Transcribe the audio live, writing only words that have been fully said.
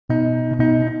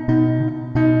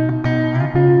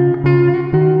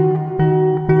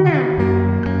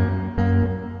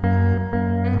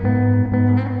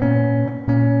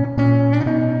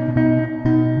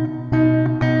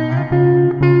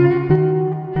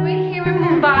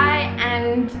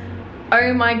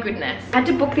oh my goodness. I had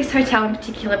to book this hotel in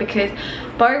particular because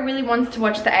Bo really wants to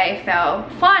watch the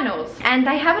AFL finals. And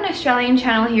they have an Australian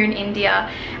channel here in India,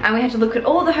 and we had to look at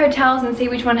all the hotels and see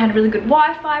which one had really good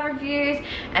Wi-Fi reviews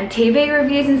and TV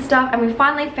reviews and stuff. And we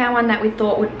finally found one that we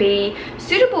thought would be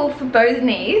suitable for Bo's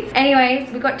needs.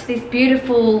 Anyways, we got to this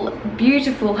beautiful,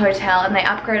 beautiful hotel, and they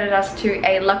upgraded us to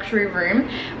a luxury room.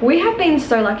 We have been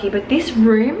so lucky, but this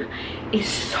room is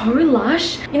so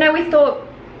lush. You know, we thought,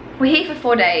 we're here for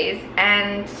 4 days,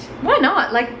 and why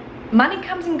not? Like, money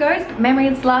comes and goes, but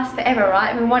memories last forever,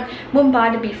 right? We want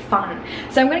Mumbai to be fun.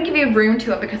 So I'm gonna give you a room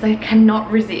tour because I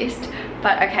cannot resist.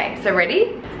 But okay, so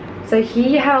ready? So here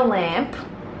you have a lamp.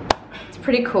 It's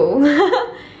pretty cool.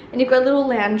 And you've got a little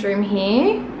lounge room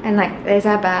here, and like there's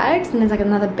our bags, and there's like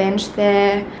another bench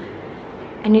there.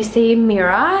 And you see a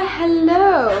mirror.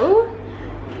 Hello.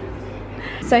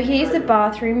 So here's the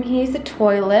bathroom, here's the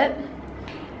toilet,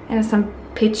 and some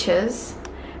pictures.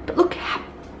 But look how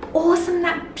awesome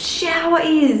that shower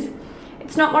is.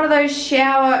 It's not one of those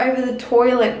shower over the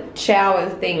toilet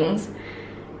showers things.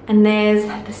 And there's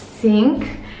the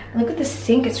sink. Look at the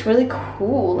sink, it's really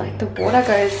cool. Like the water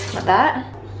goes like that.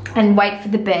 And wait for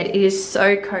the bed, it is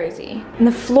so cozy. And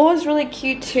the floor is really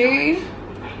cute too.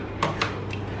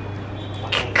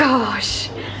 Gosh,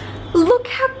 look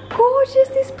how gorgeous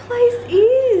this place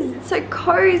is. It's so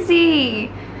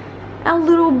cozy. Our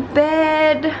little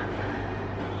bed.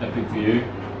 Epic view.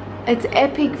 It's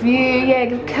epic view, yeah,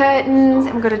 curtains,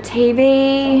 and we've got a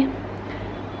TV.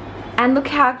 And look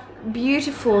how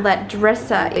beautiful that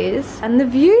dresser is. And the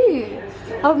view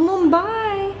of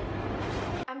Mumbai.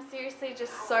 I'm seriously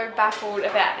just so baffled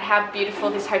about how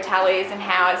beautiful this hotel is and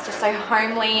how it's just so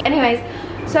homely. Anyways,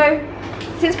 so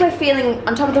since we're feeling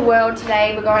on top of the world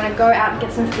today, we're going to go out and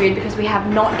get some food because we have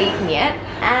not eaten yet.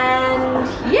 And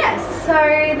yes, so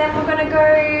then we're going to go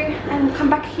and come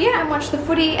back here and watch the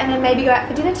footy and then maybe go out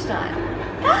for dinner tonight.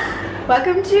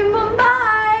 Welcome to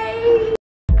Mumbai!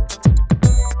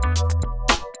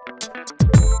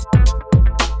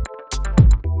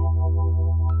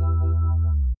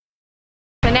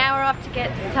 So now we're off to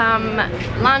get some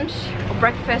lunch or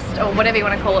breakfast or whatever you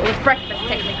want to call it. It was breakfast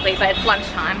technically, but it's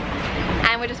lunchtime.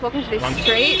 And we're just walking to this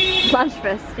street.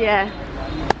 Lunchfest, yeah.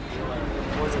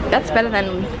 That's better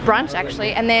than brunch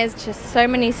actually. And there's just so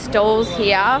many stalls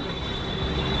here.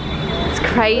 It's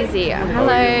crazy.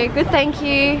 Hello, good, thank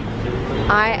you.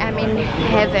 I am in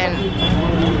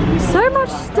heaven. So much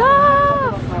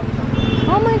stuff.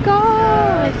 Oh my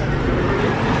god.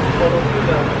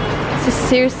 It's just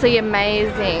seriously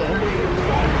amazing.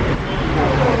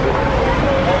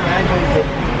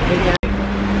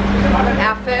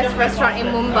 Our first restaurant in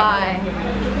Mumbai,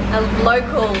 a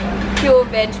local pure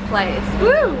veg place.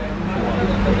 Woo!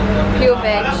 Pure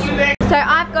veg. So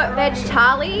I've got veg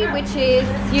thali, which is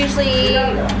usually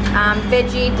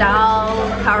veggie dal,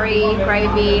 curry,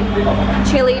 gravy,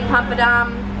 chili,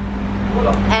 papadum,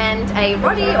 and a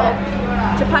roti or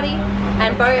chapati.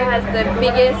 And Bo has the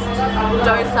biggest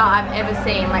dosa I've ever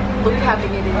seen. Like, look how big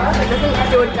it is. It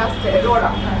doesn't do it justice.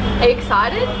 Are you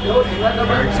excited?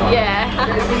 Very excited.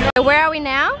 Yeah. So where are we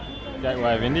now?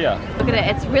 Gateway of India. Look at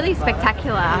it, it's really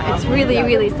spectacular. It's really,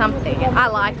 really something. I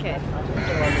like it.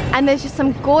 And there's just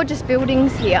some gorgeous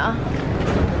buildings here.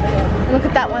 Look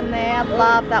at that one there, I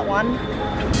love that one.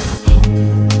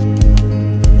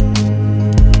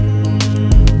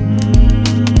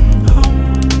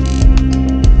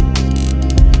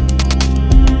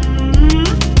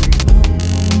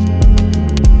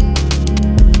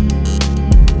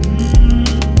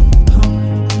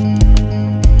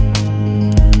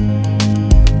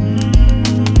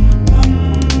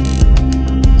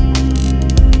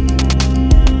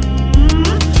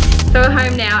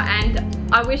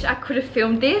 I wish I could have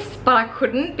filmed this, but I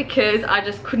couldn't because I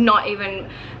just could not even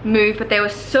move. But there were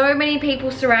so many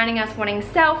people surrounding us wanting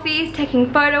selfies,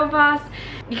 taking photo of us.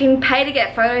 You can pay to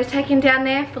get photos taken down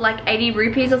there for like 80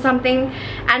 rupees or something.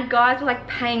 And guys were like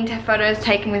paying to have photos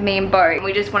taken with me and Bo.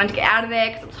 We just wanted to get out of there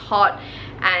because it was hot.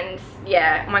 And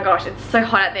yeah, oh my gosh, it's so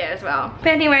hot out there as well. But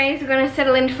anyways, we're gonna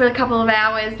settle in for a couple of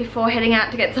hours before heading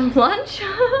out to get some lunch.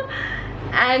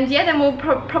 And yeah, then we'll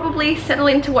probably settle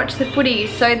in to watch the footy,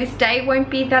 so this day won't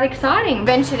be that exciting.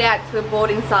 Ventured out to a board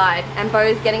inside, and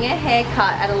Bo's getting a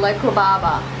haircut at a local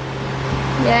barber.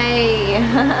 Yay!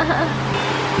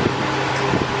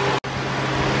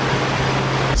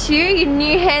 You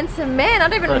new handsome man, I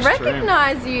don't even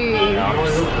recognize you.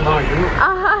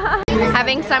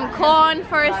 Having some corn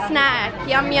for a snack.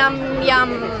 Yum, yum,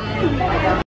 yum.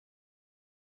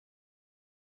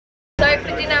 So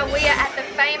for dinner we are at the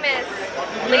famous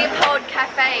Leopold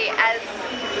Cafe, as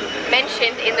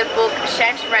mentioned in the book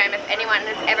Shantaram. If anyone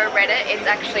has ever read it, it's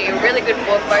actually a really good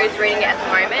book. Bo's reading it at the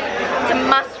moment. It's a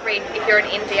must read if you're in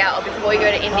India or before you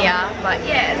go to India. But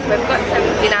yeah, so we've got some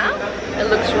dinner. It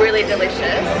looks really delicious.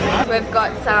 So we've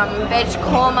got some veg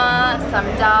korma, some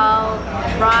dal,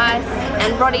 rice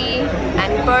and roti,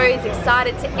 and Bo's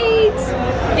excited to eat.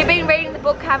 You've been reading the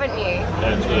book, haven't you?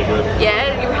 Yeah, it's really good.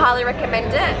 Yeah, you highly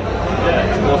recommend it? Yeah,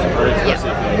 it's awesome. Very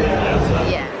expensive thing.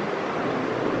 Yeah.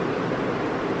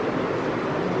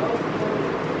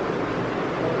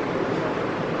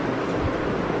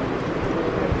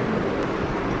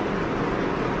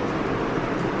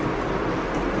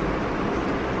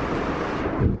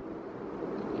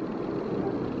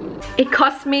 It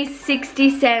cost me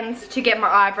 60 cents to get my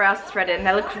eyebrows threaded.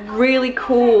 They look really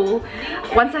cool.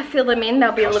 Once I fill them in,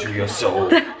 they'll be a lot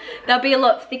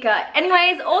thicker.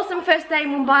 Anyways, awesome first day in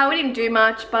Mumbai. We didn't do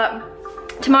much, but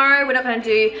tomorrow we're not going to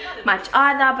do much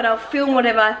either, but I'll film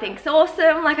whatever I think's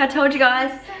awesome, like I told you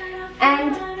guys.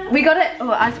 And we got it. Oh,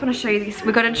 I just want to show you this.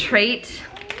 We got a treat.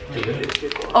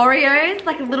 Oreos,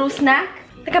 like a little snack.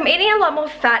 Like, I'm eating a lot more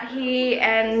fat here,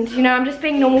 and you know, I'm just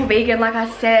being normal vegan like I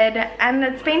said, and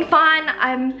it's been fine.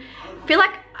 I feel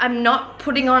like I'm not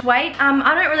putting on weight.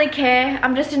 I don't really care.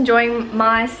 I'm just enjoying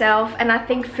myself, and I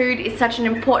think food is such an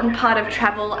important part of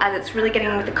travel as it's really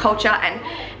getting with the culture. And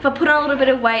if I put on a little bit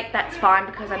of weight, that's fine,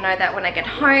 because I know that when I get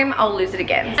home I'll lose it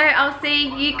again. So I'll see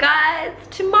you guys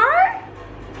tomorrow.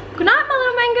 Good night, my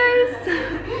little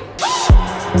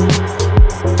mangoes.